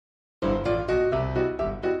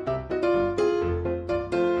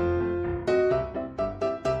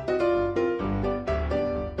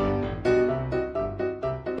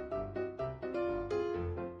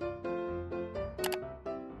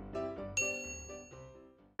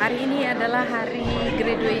hari ini adalah hari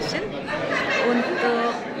graduation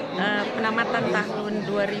untuk penamatan tahun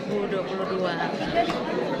 2022.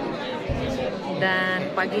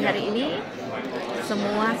 Dan pagi hari ini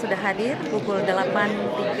semua sudah hadir pukul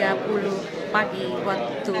 8.30 pagi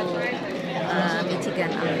waktu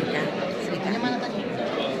Michigan, Amerika Serikat.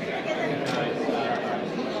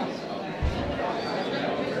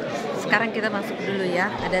 Sekarang kita masuk dulu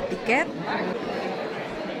ya, ada tiket.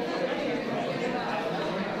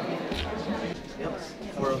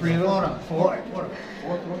 Three in order. Four. I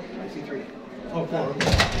see three. Oh, four.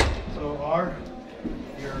 So R,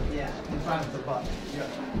 you're in front of the button. Yeah.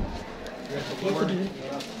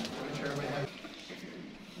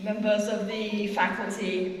 Members of the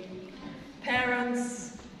faculty,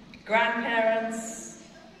 parents, grandparents,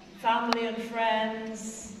 family and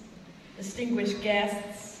friends, distinguished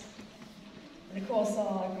guests, and of course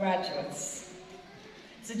our graduates.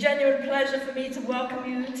 It's a genuine pleasure for me to welcome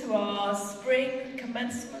you to our spring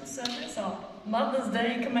commencement service, our Mother's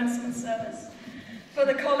Day commencement service, for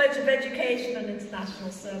the College of Education and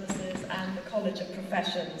International Services and the College of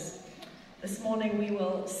Professions. This morning we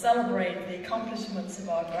will celebrate the accomplishments of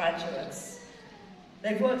our graduates.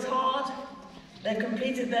 They've worked hard, they've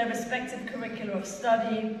completed their respective curricula of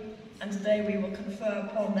study, and today we will confer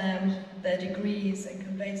upon them their degrees and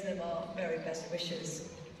convey to them our very best wishes.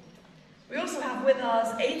 We also have with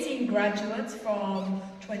us 18 graduates from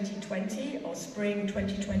 2020 or spring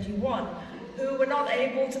 2021 who were not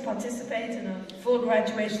able to participate in a full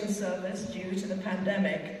graduation service due to the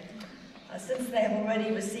pandemic. Since they have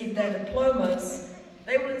already received their diplomas,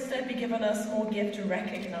 they will instead be given a small gift to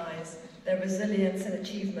recognize their resilience and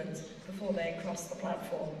achievement before they cross the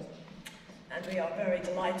platform. And we are very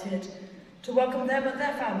delighted to welcome them and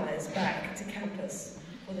their families back to campus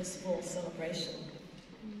for this full celebration.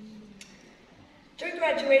 During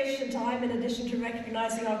graduation time, in addition to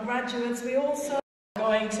recognizing our graduates, we also are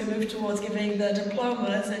going to move towards giving the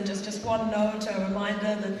diplomas. And just one note, a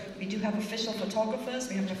reminder that we do have official photographers.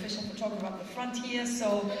 We have an official photographer up the front here,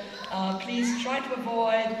 so please try to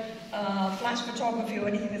avoid flash photography or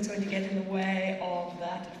anything that's going to get in the way of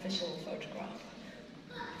that official photograph.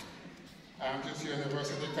 This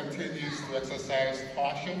university continues to exercise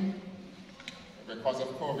caution because of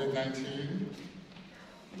COVID-19.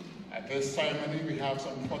 At this ceremony, we have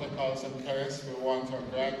some protocols in place. We want our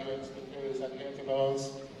graduates to please adhere to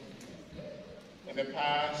those. In the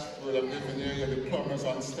past, we would have given you your diplomas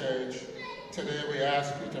on stage. Today, we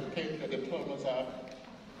ask you to pick the diplomas up,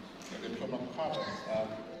 the diploma covers up,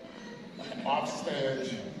 off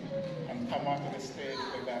stage, and come onto the stage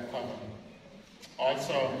with that cover.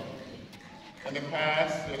 Also, in the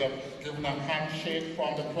past, we would have given a handshake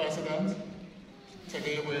from the president.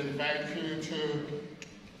 Today, we invite you to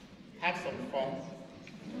have some fun,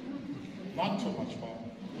 not too much fun.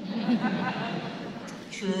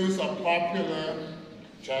 Choose a popular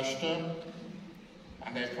gesture,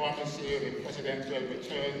 and I promise you the president will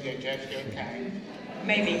return your gesture in kind.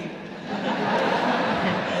 Maybe.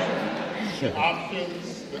 The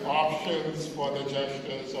options for the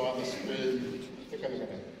gestures are on the screen. Take a look at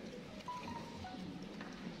it.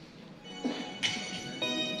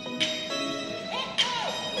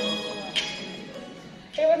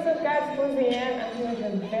 Hey, what's up guys, it's Leanne. I'm here with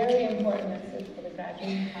a very important message for the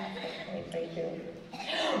graduating class of 2022.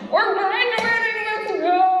 We're graduating, let's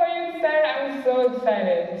go! Are you excited? I'm so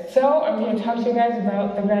excited. So I'm here to talk to you guys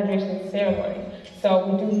about the graduation ceremony. So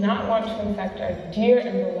we do not want to infect our dear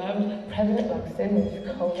and beloved President Luxon with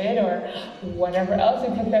COVID or whatever else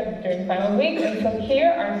we picked up during final week. And so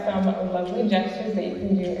here are some lovely gestures that you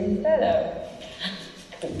can do instead of.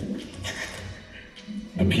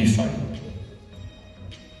 The peace sign.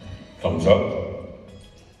 Thumbs up.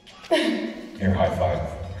 Air high five.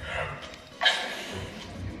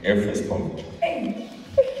 Air fist bump.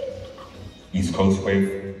 East Coast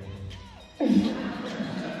wave.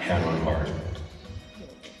 Hand on heart.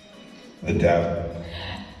 The dab.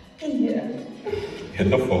 Yeah. Hit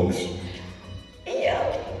the folks. Yeah.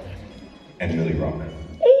 And Millie Rock.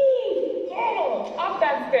 Oh, off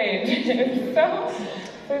that stage. So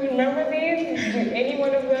please remember these. Do any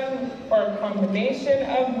one of them or a combination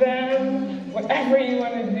of them, whatever you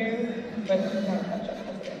want to do, but don't touch us.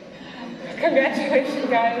 Congratulations,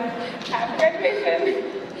 guys. Happy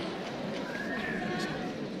graduation.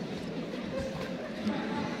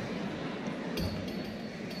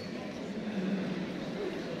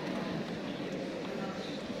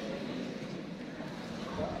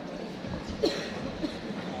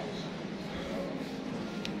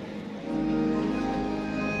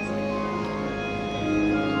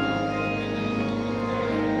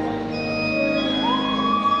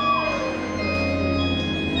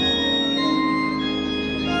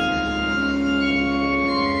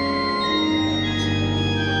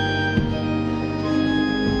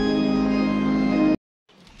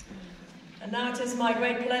 is my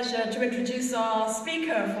great pleasure to introduce our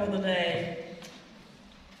speaker for the day.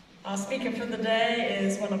 Our speaker for the day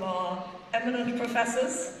is one of our eminent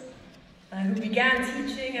professors who began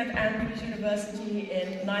teaching at Andrews University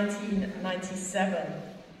in 1997.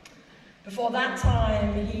 Before that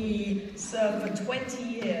time, he served for 20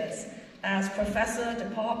 years as professor,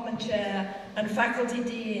 department chair, and faculty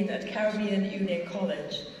dean at Caribbean Union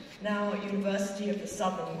College, now University of the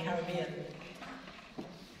Southern Caribbean.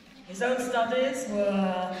 His own studies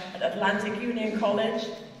were at Atlantic Union College,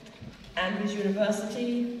 Andrews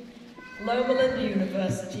University, Loma Linda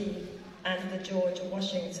University, and the George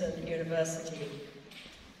Washington University.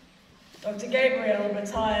 Dr. Gabriel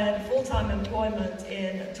retired full-time employment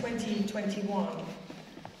in 2021,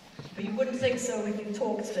 but you wouldn't think so when you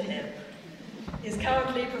talked to him. He's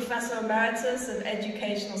currently Professor Emeritus of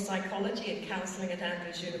Educational Psychology and Counseling at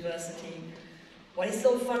Andrews University, while he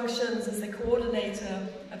still functions as the coordinator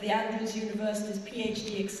of the Andrews University's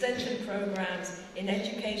PhD extension programs in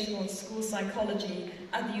educational and school psychology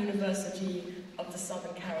at the University of the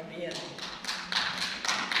Southern Caribbean.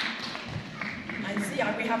 I see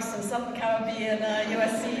we have some Southern Caribbean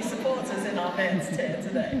U.S.A. supporters in our midst here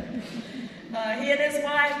today. He and his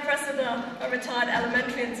wife, Cressida, a retired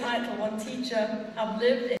elementary and Title I teacher, have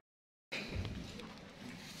lived in...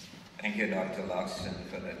 Thank you, Dr. Loxton,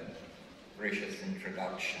 for the gracious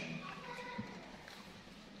introduction.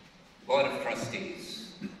 Board of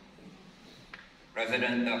Trustees,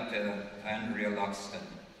 President Dr. Andrea Loxton,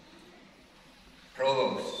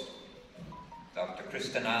 Provost Dr.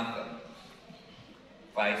 Kristen Arthur,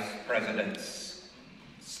 Vice Presidents,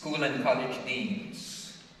 School and College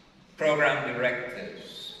Deans, Program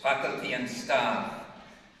Directors, faculty and staff,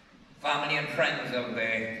 family and friends of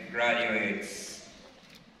the graduates,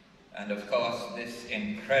 and of course this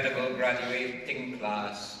incredible graduating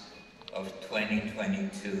class of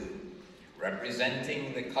 2022,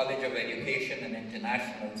 representing the College of Education and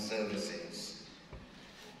International Services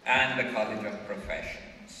and the College of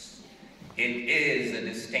Professions. It is a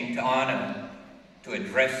distinct honor to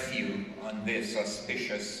address you on this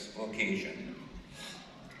auspicious occasion.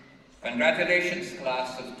 Congratulations,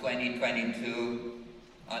 class of 2022,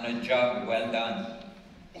 on a job well done.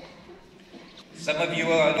 Some of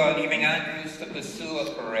you are leaving Andrews to pursue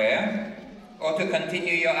a career or to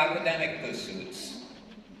continue your academic pursuits.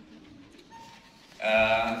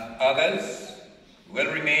 Others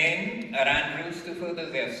will remain at Andrews to further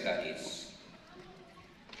their studies.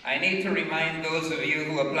 I need to remind those of you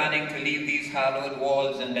who are planning to leave these hallowed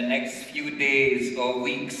walls in the next few days or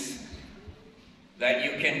weeks that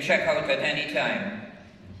you can check out at any time,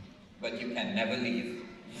 but you can never leave.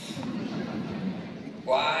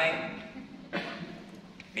 Why?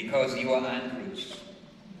 Because you are Andrews,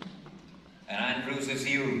 and Andrews is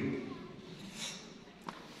you.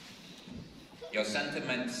 Your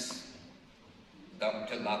sentiments,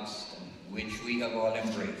 Dr. Loxton, which we have all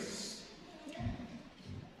embraced.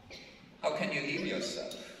 How can you leave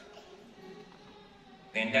yourself?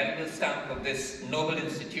 The indelible stamp of this noble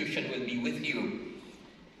institution will be with you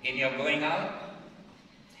in your going out,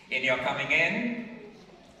 in your coming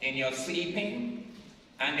in your sleeping,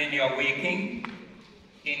 and in your waking,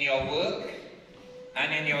 in your work,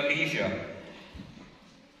 and in your leisure,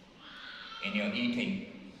 in your eating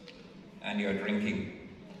and your drinking.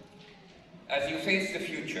 As you face the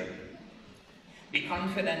future, be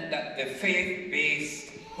confident that the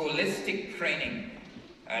faith-based holistic training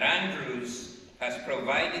at Andrews has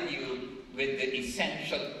provided you with the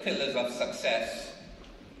essential pillars of success,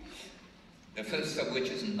 the first of which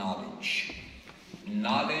is knowledge.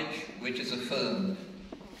 Knowledge which is affirmed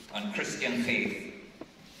on Christian faith.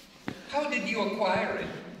 How did you acquire it?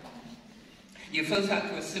 You first had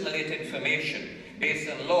to assimilate information based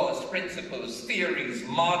on laws, principles, theories,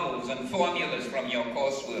 models, and formulas from your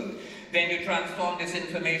coursework. Then you transform this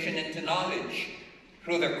information into knowledge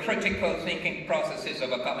through the critical thinking processes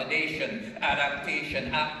of accommodation,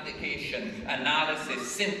 adaptation, application,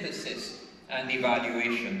 analysis, synthesis, and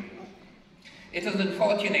evaluation. It is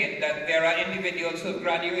unfortunate that there are individuals who have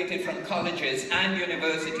graduated from colleges and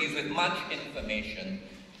universities with much information,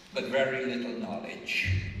 but very little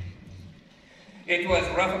knowledge. It was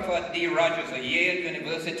Rutherford D. Rogers, a Yale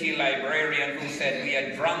University librarian, who said, "We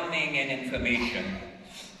are drowning in information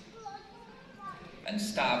and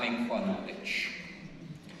starving for knowledge."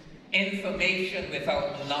 Information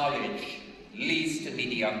without knowledge leads to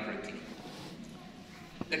mediocrity.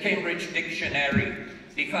 The Cambridge Dictionary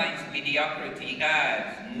defines mediocrity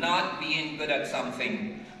as not being good at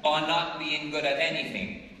something or not being good at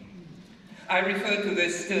anything. I refer to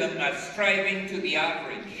this term as striving to be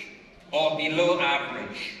average or below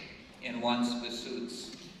average in one's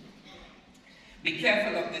pursuits. Be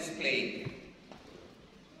careful of this plague.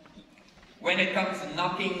 When it comes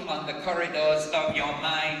knocking on the corridors of your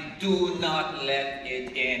mind, do not let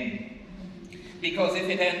it in. Because if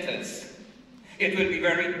it enters, it will be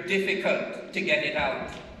very difficult to get it out.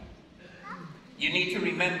 You need to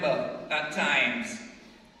remember at times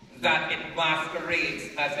that it masquerades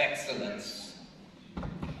as excellence.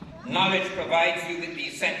 Knowledge provides you with the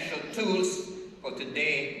essential tools for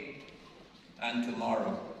today and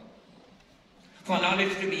tomorrow. For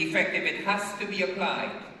knowledge to be effective, it has to be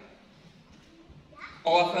applied.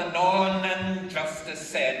 Author Norman Justice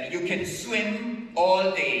said, you can swim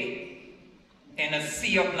all day in a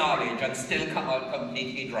sea of knowledge and still come out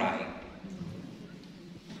completely dry.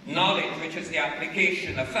 Knowledge, which is the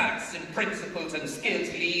application of facts and principles and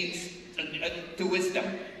skills, leads to wisdom,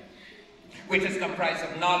 which is comprised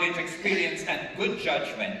of knowledge, experience, and good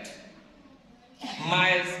judgment.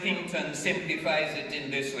 Miles Kington simplifies it in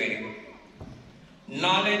this way.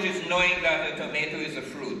 Knowledge is knowing that a tomato is a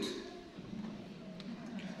fruit.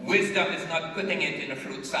 Wisdom is not putting it in a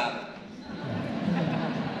fruit salad.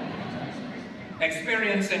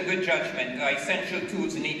 Experience and good judgment are essential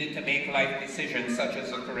tools needed to make life decisions such as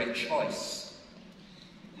the correct choice.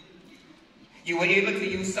 You were able to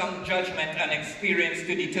use some judgment and experience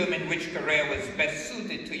to determine which career was best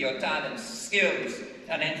suited to your talents, skills,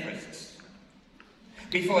 and interests.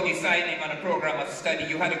 Before deciding on a program of study,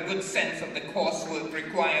 you had a good sense of the coursework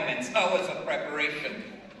requirements, hours of preparation,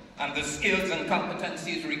 and the skills and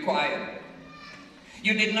competencies required.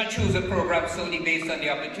 You did not choose a program solely based on the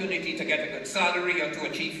opportunity to get a good salary or to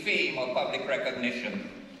achieve fame or public recognition.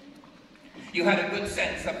 You had a good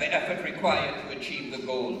sense of the effort required to achieve the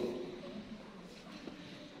goal.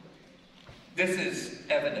 This is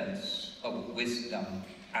evidence of wisdom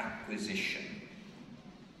acquisition.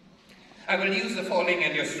 I will use the following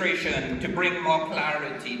illustration to bring more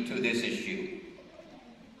clarity to this issue.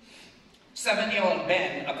 7-year-old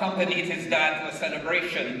Ben accompanied his dad to a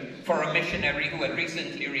celebration for a missionary who had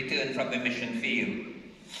recently returned from the mission field.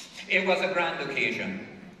 It was a grand occasion.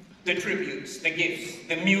 The tributes, the gifts,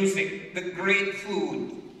 the music, the great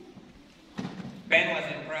food. Ben was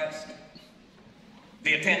impressed.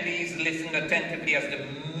 The attendees listened attentively as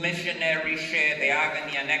the missionary shared the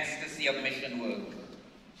agony and ecstasy of mission work.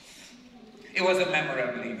 It was a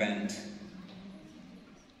memorable event.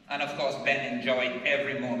 And of course, Ben enjoyed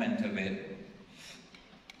every moment of it.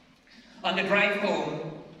 On the drive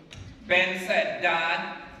home, Ben said,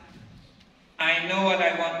 "Dad, I know what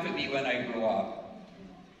I want to be when I grow up.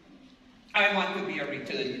 I want to be a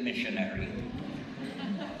returned missionary."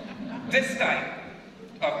 This type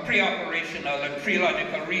of pre-operational and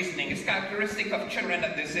pre-logical reasoning is characteristic of children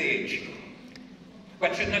at this age,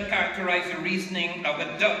 but should not characterize the reasoning of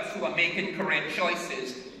adults who are making correct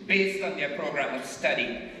choices based on their program of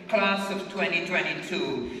study. Class of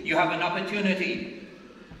 2022, you have an opportunity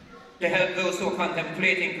to help those who are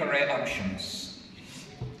contemplating career options.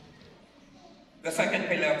 The second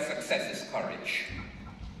pillar of success is courage,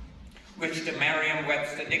 which the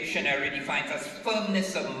Merriam-Webster Dictionary defines as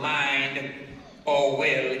firmness of mind or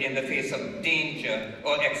will in the face of danger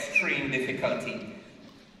or extreme difficulty.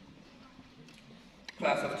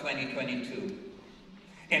 Class of 2022.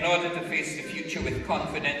 In order to face the future with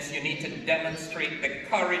confidence, you need to demonstrate the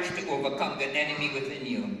courage to overcome the enemy within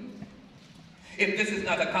you. If this is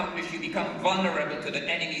not accomplished, you become vulnerable to the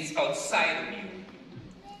enemies outside of you.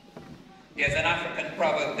 There's an African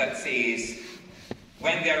proverb that says,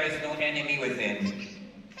 when there is no enemy within,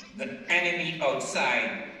 the enemy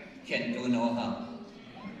outside can do no harm.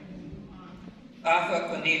 Arthur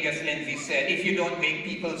Cornelius Lindsay said, if you don't make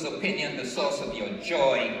people's opinion the source of your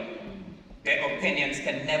joy, their opinions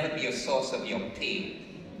can never be a source of your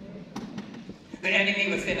pain. The enemy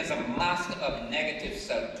within is a master of negative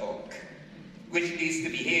self-talk, which leads to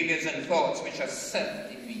behaviors and thoughts which are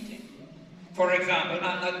self-defeating. For example,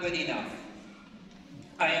 I'm not good enough.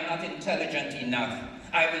 I am not intelligent enough.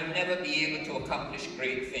 I will never be able to accomplish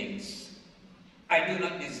great things. I do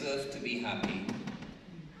not deserve to be happy.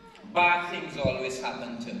 Bad things always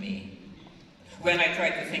happen to me. When I try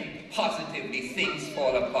to think positively, things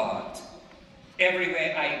fall apart.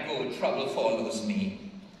 Everywhere I go, trouble follows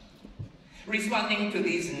me. Responding to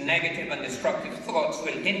these negative and destructive thoughts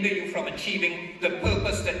will hinder you from achieving the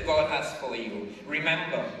purpose that God has for you.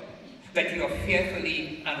 Remember that you are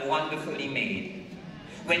fearfully and wonderfully made.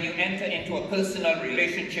 When you enter into a personal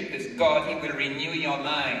relationship with God, He will renew your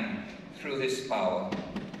mind through His power.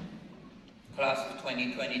 Class of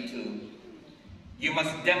 2022, you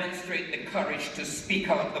must demonstrate the courage to speak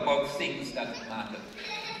out about things that matter.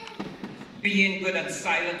 Being good and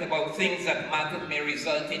silent about things that matter may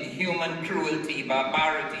result in human cruelty,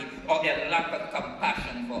 barbarity, or a lack of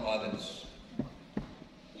compassion for others.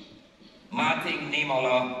 Martin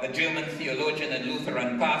Niemöller, a German theologian and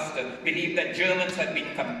Lutheran pastor, believed that Germans had been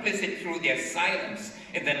complicit through their silence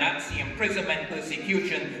in the Nazi imprisonment,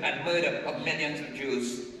 persecution, and murder of millions of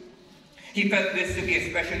Jews. He felt this to be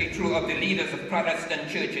especially true of the leaders of Protestant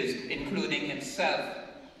churches, including himself.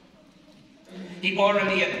 He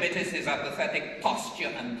orally admitted his apathetic posture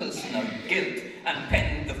and personal guilt and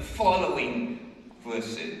penned the following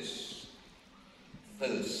verses.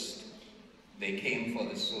 First, they came for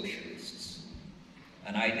the socialists,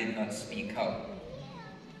 and I did not speak out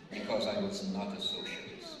because I was not a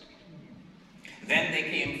socialist. Then they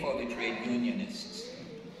came for the trade unionists,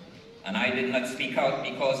 and I did not speak out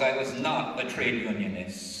because I was not a trade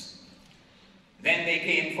unionist. Then they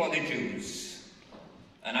came for the Jews,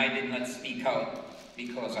 and I did not speak out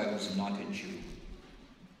because I was not a Jew.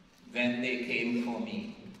 Then they came for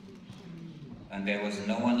me, and there was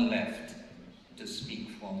no one left to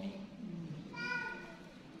speak for me.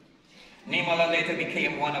 Niemöller later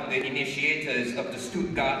became one of the initiators of the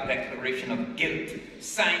Stuttgart Declaration of Guilt,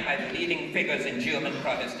 signed by the leading figures in German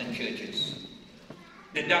Protestant churches.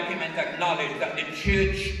 The document acknowledged that the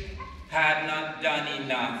church had not done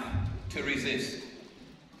enough to resist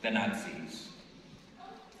the Nazis.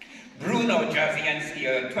 Bruno Jazienski,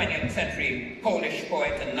 a 20th century Polish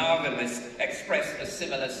poet and novelist, expressed a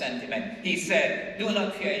similar sentiment. He said, "Do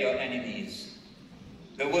not fear your enemies.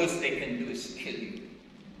 The worst they can do is kill you.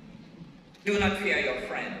 Do not fear your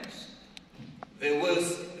friends. The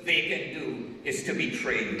worst they can do is to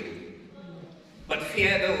betray you. But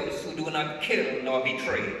fear those who do not kill nor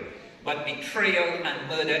betray. But betrayal and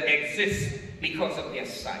murder exist because of their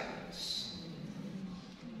silence."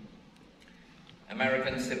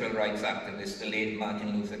 American civil rights activist, the late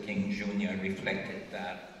Martin Luther King Jr. reflected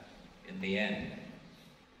that, in the end,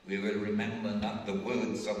 we will remember not the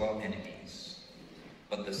words of our enemies,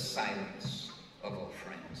 but the silence of our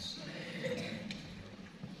friends.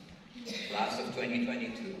 Class of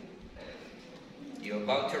 2022, you're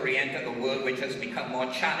about to re-enter the world which has become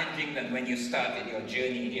more challenging than when you started your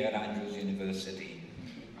journey here at Andrews University.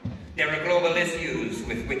 There are global issues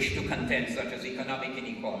with which to contend, such as economic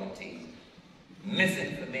inequality,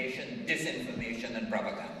 misinformation, disinformation, and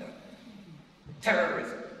propaganda,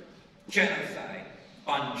 terrorism, genocide,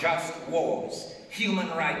 unjust wars, human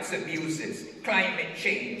rights abuses, climate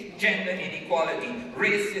change, gender inequality,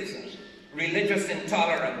 racism, religious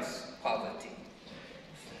intolerance, poverty.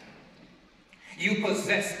 You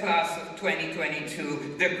possess, class of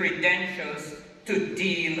 2022, the credentials to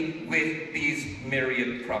deal with these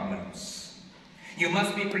myriad problems. You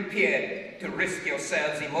must be prepared to risk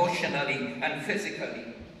yourselves emotionally and physically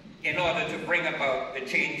in order to bring about the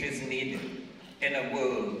changes needed in a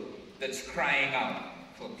world that's crying out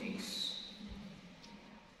for peace.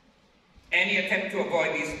 Any attempt to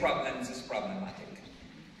avoid these problems is problematic.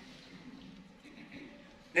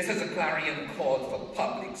 This is a clarion call for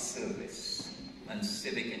public service and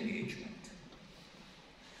civic engagement.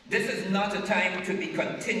 This is not a time to be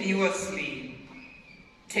continuously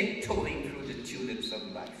tiptoeing through the tulips of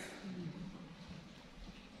life.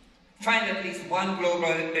 Find at least one global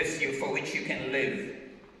issue for which you can live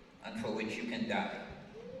and for which you can die.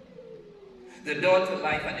 The door to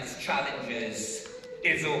life and its challenges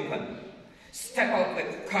is open. Step out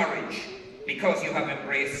with courage because you have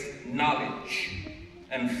embraced knowledge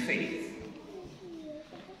and faith.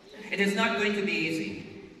 It is not going to be easy.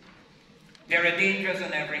 There are dangers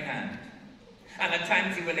on every hand, and at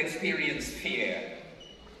times you will experience fear.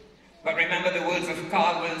 But remember the words of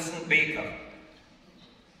Carl Wilson Baker.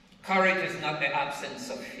 Courage is not the absence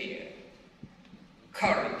of fear.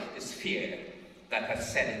 Courage is fear that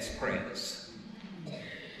has said its prayers.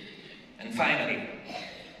 And finally,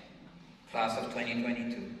 class of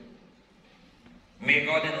 2022, may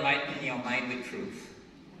God enlighten your mind with truth,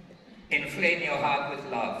 inflame your heart with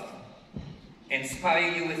love,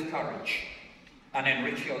 inspire you with courage, and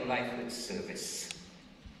enrich your life with service.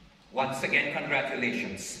 Once again,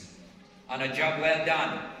 congratulations on a job well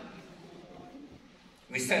done.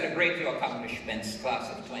 We celebrate your accomplishments, class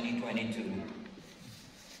of 2022.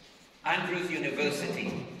 Andrews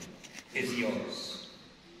University is yours.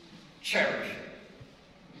 Cherish it.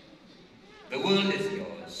 The world is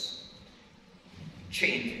yours.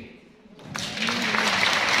 Change it.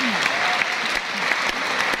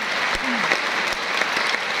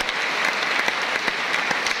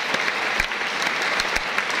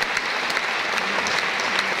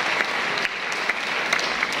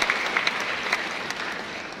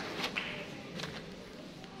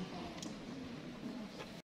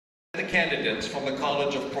 candidates from the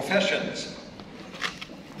College of Professions.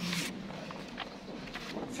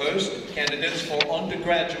 First, candidates for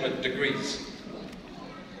undergraduate degrees.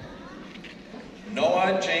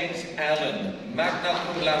 Noah James Allen, magna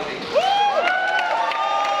cum laude.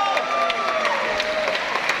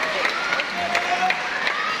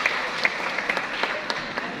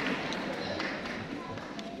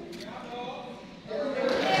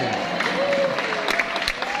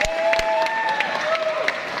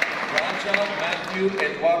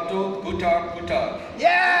 Eduardo Butar.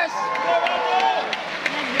 Yes!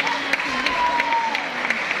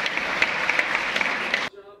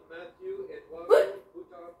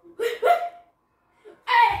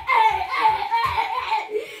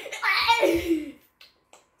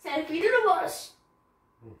 Selfie dulu, bos.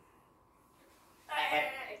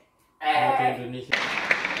 Indonesia.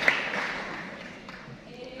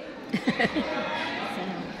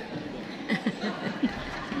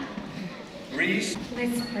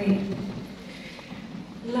 Let's pray.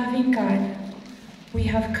 Loving God, we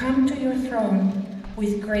have come to your throne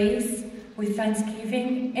with grace, with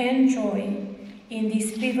thanksgiving and joy in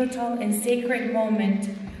this pivotal and sacred moment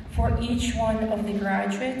for each one of the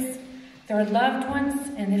graduates, their loved ones,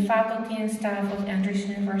 and the faculty and staff of Andrews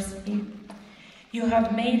University. You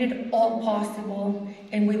have made it all possible,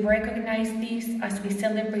 and we recognize this as we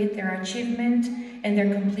celebrate their achievement and their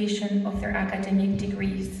completion of their academic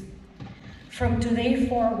degrees. From today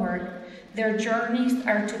forward, their journeys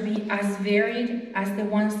are to be as varied as the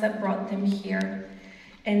ones that brought them here.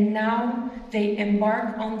 And now they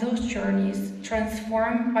embark on those journeys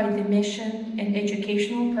transformed by the mission and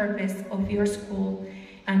educational purpose of your school,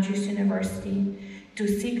 Andrews University, to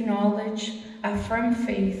seek knowledge, affirm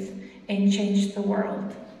faith, and change the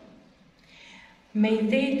world. May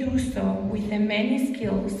they do so with the many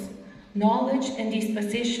skills, knowledge, and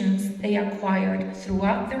dispositions they acquired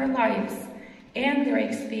throughout their lives and their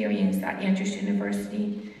experience at Andrews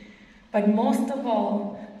University, but most of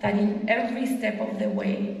all, that in every step of the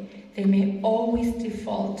way, they may always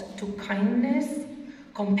default to kindness,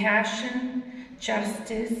 compassion,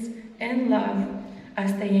 justice, and love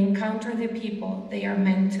as they encounter the people they are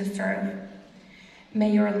meant to serve.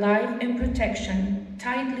 May your life and protection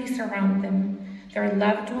tightly surround them, their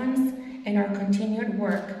loved ones, and our continued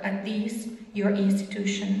work at this, your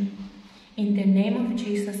institution. In the name of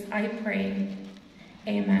Jesus, I pray.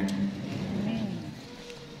 Amen.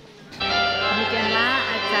 Demikianlah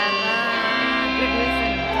acara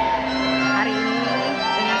graduation hari ini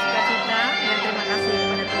dengan sukacita dan terima kasih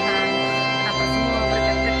kepada Tuhan atas semua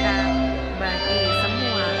berkat-berkat bagi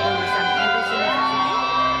semua lulusan Andrews University.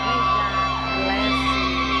 May God bless you.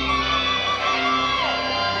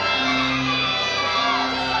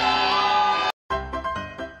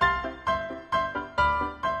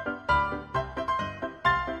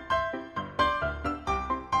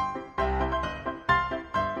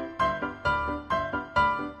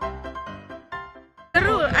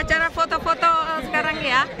 Seru acara foto-foto sekarang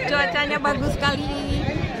ya, cuacanya bagus sekali.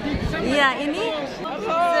 Iya, ini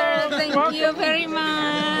sir, thank you very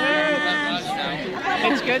much.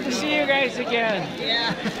 It's good to see you guys again.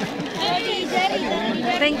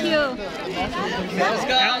 Thank you. Let's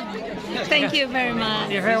go. Thank you very much.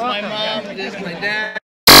 You're very welcome. My mom, this is my dad.